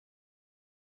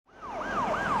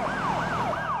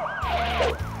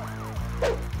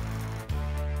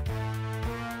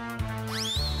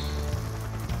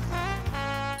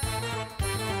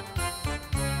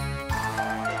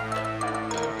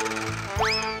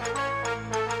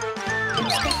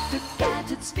Inspector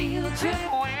Gadget's field trip.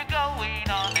 We're going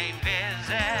on a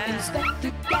visit.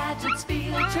 Inspector Gadget's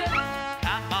field trip.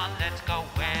 Come on, let's go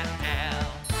with him.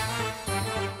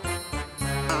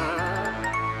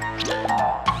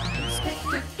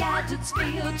 Inspector Gadget's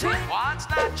field trip. What's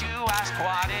that, you ask?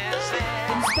 What is it?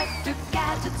 Inspector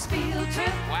Gadget's field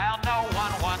trip. Well, no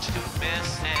one wants to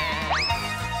miss it.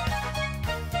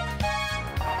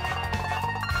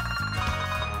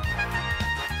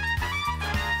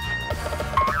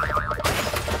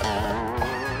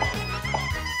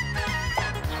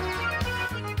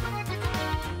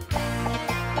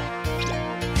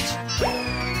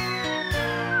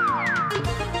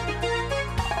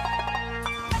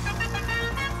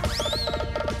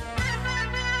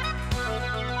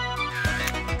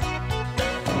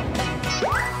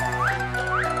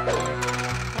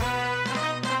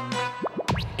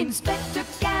 Inspector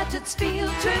Gadget's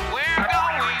field trip. We're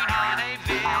going on a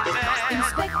visit.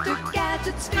 Inspector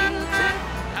Gadget's field trip.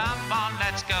 Come on,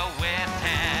 let's go with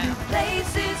him. New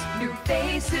places, new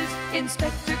faces.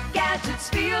 Inspector Gadget's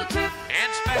field trip.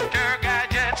 Inspector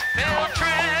Gadget's field trip.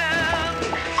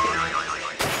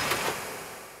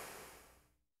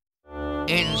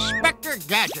 Inspector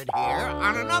Gadget here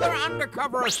on another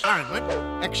undercover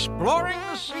assignment exploring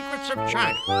the secrets of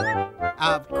China.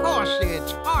 Of course,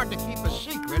 it's hard to keep a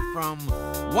secret from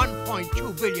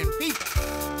 1.2 billion people.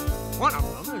 One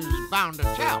of them is bound to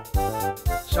tell.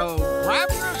 So grab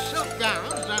your silk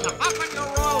gowns and hop in your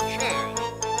royal chairs.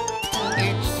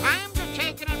 It's time to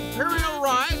take an imperial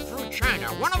ride through China,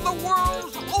 one of the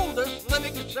world's oldest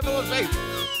living civilizations.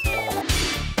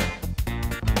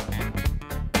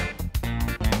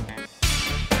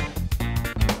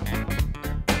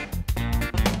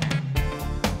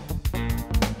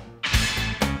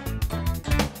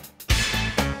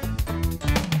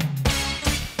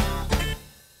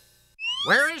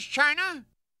 Where is China?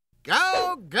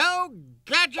 Go, go,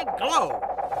 Gadget, glow!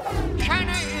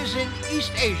 China is in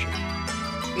East Asia.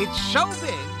 It's so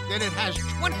big that it has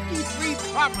 23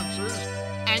 provinces,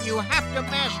 and you have to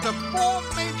master 4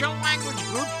 major language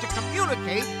groups to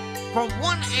communicate from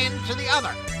one end to the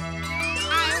other.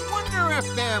 I wonder if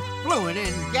they're fluent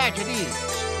in Gadgetese.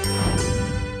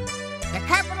 The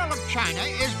capital of China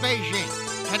is Beijing.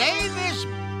 Today, this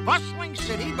bustling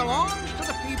city belongs to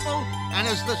the people and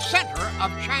is the center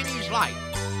of Chinese life.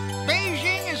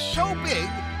 Beijing is so big,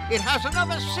 it has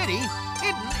another city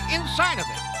hidden inside of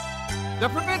it. The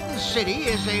Forbidden City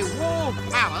is a walled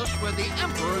palace where the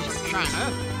emperors of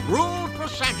China ruled for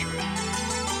centuries.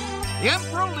 The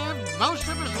emperor lived most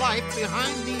of his life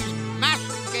behind these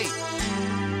massive gates.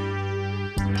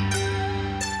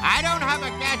 I don't have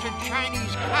a Gadget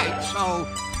Chinese kite, so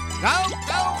go,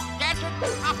 go, Gadget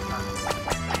copter.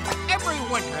 Every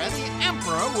winter, the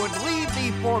emperor would leave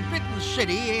the Forbidden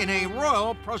City in a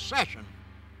royal procession.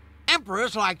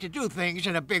 Emperors like to do things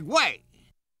in a big way.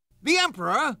 The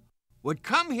emperor would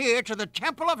come here to the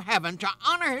Temple of Heaven to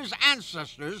honor his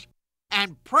ancestors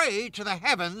and pray to the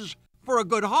heavens for a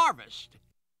good harvest.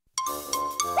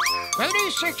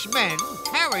 36 men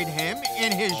carried him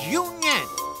in his yunyan,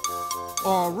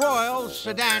 or royal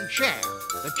sedan chair.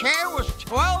 The chair was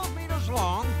 12 meters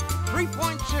long,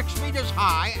 3.6 meters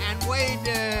high, and weighed,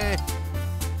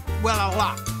 well, a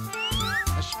lot.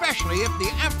 Especially if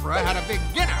the emperor had a big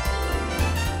dinner.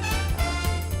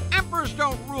 Emperors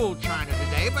don't rule China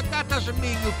today, but that doesn't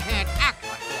mean you can't act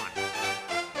like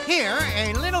one. Here,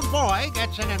 a little boy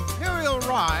gets an imperial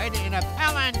ride in a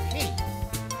palanquin,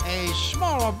 a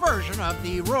smaller version of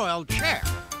the royal chair.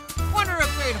 Wonder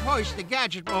if they'd hoist the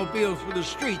Gadget-mobile through the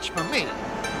streets for me.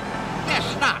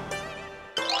 Guess not.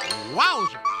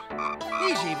 Wowzers!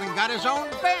 He's even got his own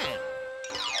band.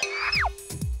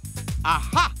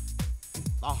 Aha!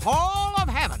 The Hall of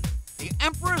Heaven, the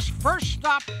Emperor's first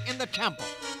stop in the temple.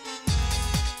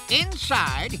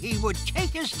 Inside, he would take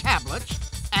his tablets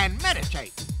and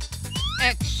meditate.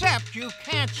 Except you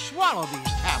can't swallow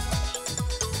these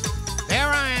tablets.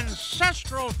 They're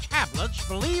ancestral tablets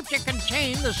believed to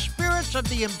contain the spirits of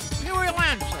the imperial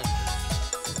ancestors.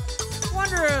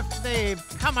 Wonder if they've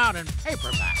come out in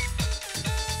paperback.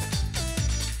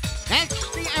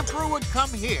 Next, the emperor would come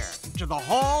here to the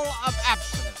Hall of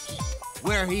Abstinence,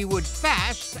 where he would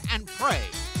fast and pray.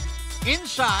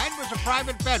 Inside was a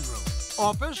private bedroom,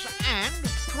 office, and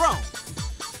throne.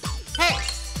 Hey,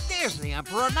 there's the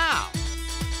emperor now.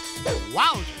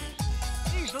 Wowzers,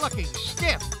 he's looking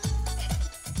stiff.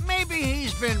 Maybe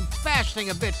he's been fasting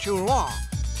a bit too long.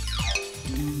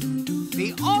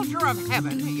 The altar of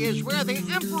heaven is where the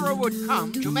emperor would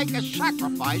come to make a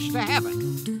sacrifice to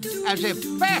heaven, as if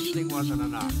fasting wasn't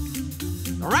enough.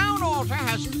 The round altar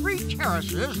has 3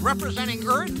 terraces representing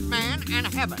earth, man, and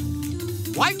heaven.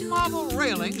 White marble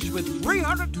railings with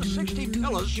 360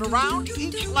 pillars surround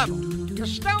each level. The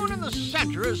stone in the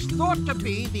center is thought to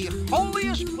be the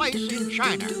holiest place in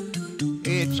China.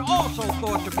 It's also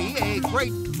thought to be a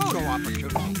great photo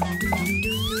opportunity.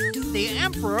 The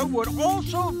emperor would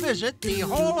also visit the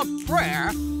Hall of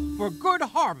Prayer for good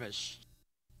harvest.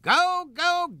 Go,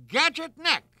 go, Gadget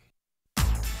Neck!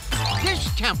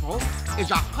 This temple is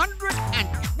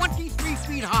 123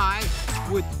 feet high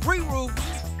with 3 roofs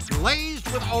glazed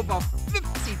with over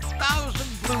 50,000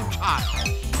 blue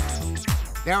tiles.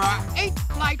 There are 8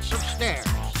 flights of stairs.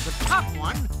 The top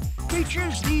one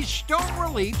features these stone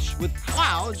reliefs with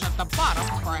clouds at the bottom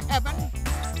for heaven,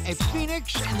 a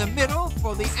phoenix in the middle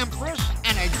for the empress,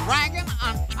 and a dragon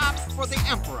on top for the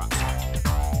emperor.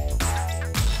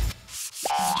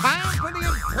 Time for the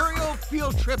Imperial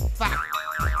Field Trip fact.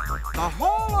 The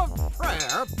Hall of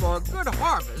Prayer for Good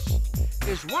Harvest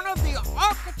is one of the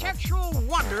architectural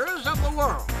wonders of the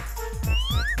world.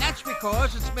 That's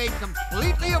because it's made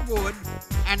completely of wood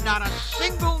and not a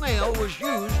single nail was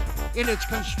used in its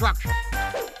construction.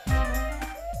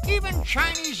 Even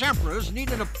Chinese emperors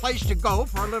needed a place to go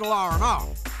for a little R&R.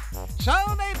 So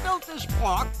they built this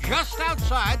park just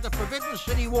outside the Forbidden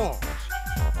City walls.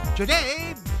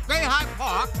 Today, Beihai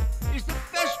Park is the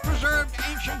best preserved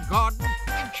ancient garden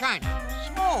in China.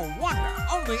 Small wonder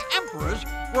only emperors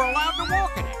were allowed to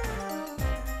walk in it.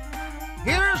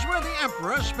 Here's where the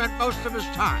emperor spent most of his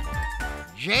time.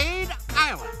 Jade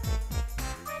Island.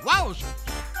 Wowzers!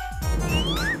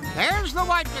 There's the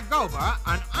White Dagoba,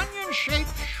 an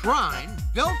onion-shaped shrine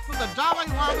built for the Dalai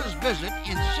Lama's visit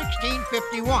in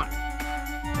 1651.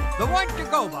 The White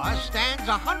Dagoba stands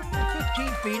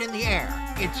 115 feet in the air.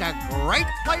 It's a great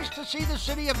place to see the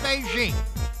city of Beijing,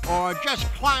 or just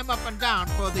climb up and down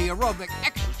for the aerobic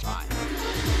exercise.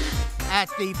 At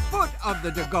the foot of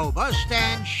the Dagoba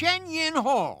stands Shenyin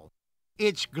Hall.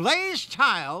 Its glazed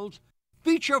tiles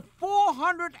feature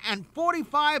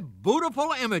 445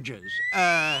 beautiful images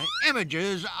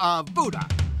of Buddha,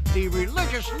 the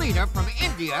religious leader from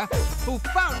India who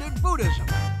founded Buddhism.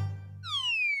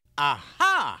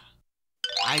 Aha!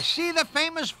 I see the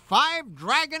famous 5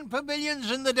 dragon pavilions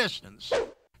in the distance.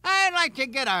 I'd like to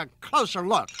get a closer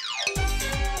look.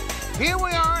 Here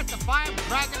we are at the 5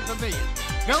 dragon pavilions.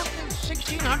 Built in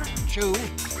 1602,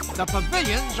 the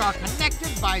pavilions are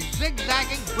connected by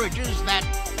zigzagging bridges that,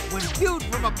 when viewed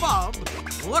from above,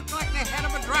 look like the head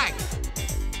of a dragon.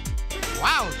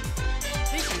 Wow!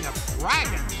 Speaking of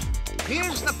dragons,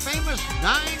 here's the famous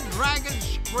 9-dragon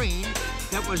screen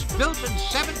that was built in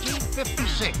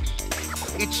 1756.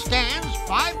 It stands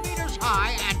 5 meters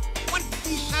high and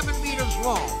 27 meters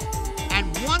long, and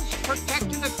once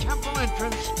protected a temple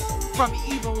entrance from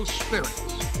evil spirits.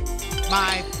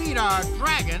 My feet are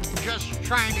dragging just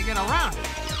trying to get around it.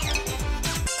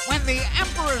 When the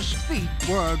emperor's feet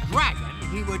were dragging,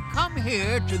 he would come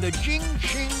here to the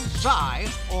Jingxing Zai,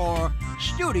 or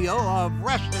Studio of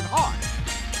Rested Heart.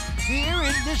 Here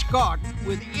in this garden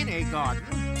within a garden,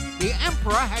 the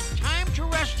emperor had time to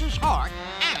rest his heart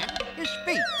and his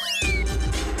feet.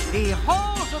 The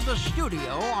halls of the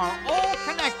studio are all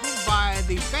connected by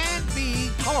the Fan Bi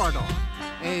corridor,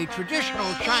 a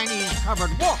traditional Chinese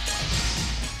covered walkway.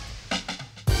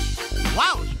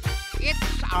 Wowzers!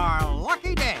 It's our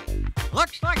lucky day.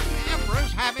 Looks like the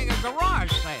emperor's having a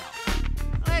garage sale.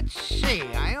 Let's see,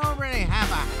 I already have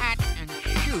a hat and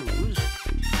shoes.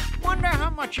 Wonder how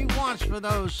much he wants for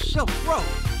those silk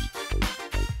robes.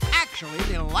 Actually,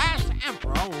 the last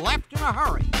emperor left in a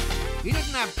hurry. He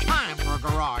didn't have time for a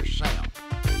garage sale.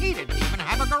 He didn't even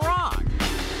have a garage.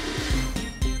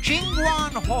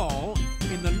 Jingguan Hall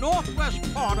in the northwest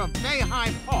part of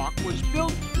Beihai Park was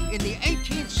built in the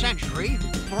 18th century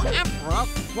for Emperor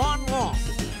Guanlong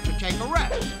to take a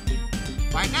rest.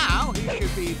 By now, he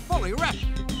should be fully rested.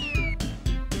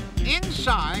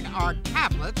 Inside are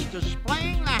tablets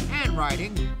displaying the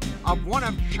handwriting of one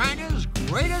of China's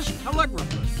greatest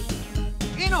calligraphers.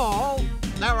 In all,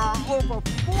 there are over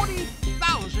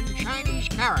 40,000 Chinese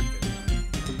characters,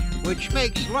 which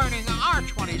makes learning our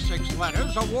 26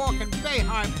 letters a walk in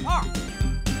Beihai Park.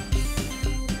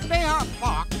 Beihai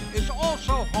Park is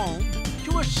also home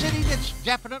to a city that's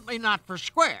definitely not for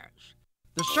squares.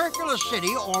 The circular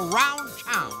city, or round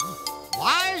town,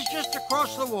 lies just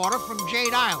across the water from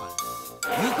Jade Island.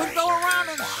 You could go around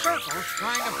in circles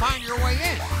trying to find your way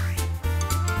in.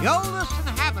 The oldest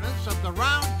inhabitants of the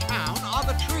round town are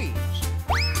the trees.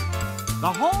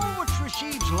 The hall which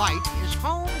receives light is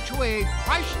home to a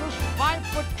priceless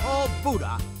 5-foot-tall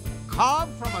Buddha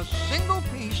carved from a single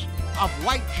piece of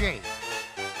white jade.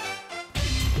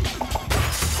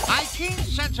 My keen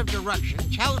sense of direction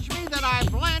tells me that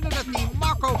I've landed at the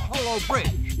Marco Polo Polo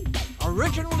Bridge,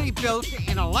 originally built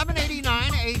in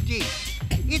 1189 A.D.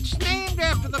 It's named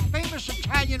after the famous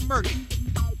Italian merchant.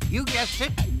 You guessed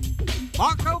it,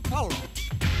 Marco Polo.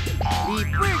 The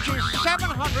bridge is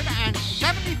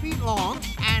 770 feet long,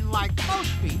 and like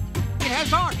most feet, it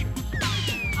has arches.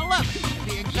 11 to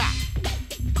be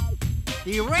exact.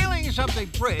 The railings of the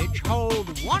bridge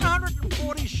hold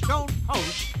 140 stone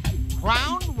posts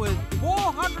crowned with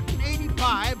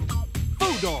 485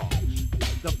 foo dogs.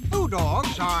 The foo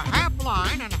dogs are half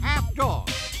lion and half dog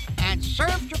and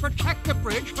serve to protect the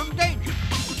bridge from danger.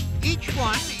 Each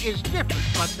one is different,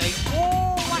 but they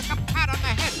all like a pat on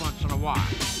the head once in a while.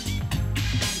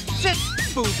 Sit,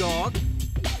 foo dog.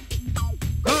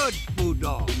 Good foo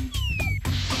dog.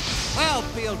 Well,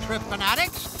 field trip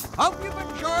fanatics, hope you've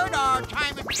enjoyed our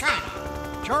time in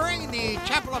China, touring the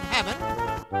Temple of Heaven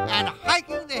and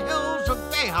hiking the hills of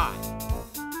Beihai.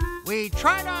 We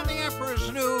tried on the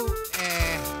Emperor's new,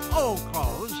 old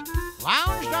clothes,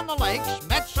 lounged on the lakes,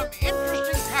 met some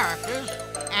interesting characters,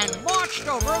 and marched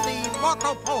over the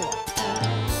Marco Polo.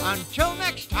 Until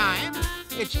next time,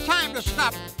 it's time to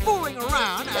stop fooling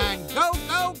around and go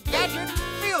Gadget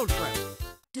field trip.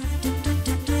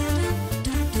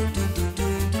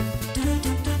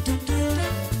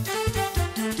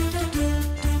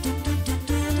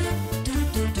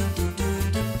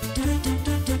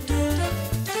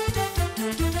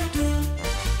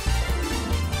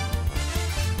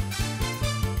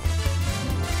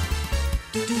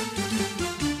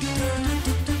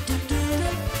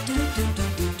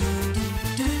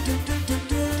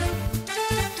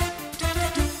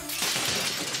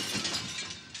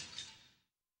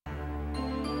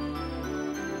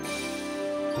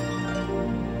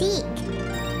 Beak.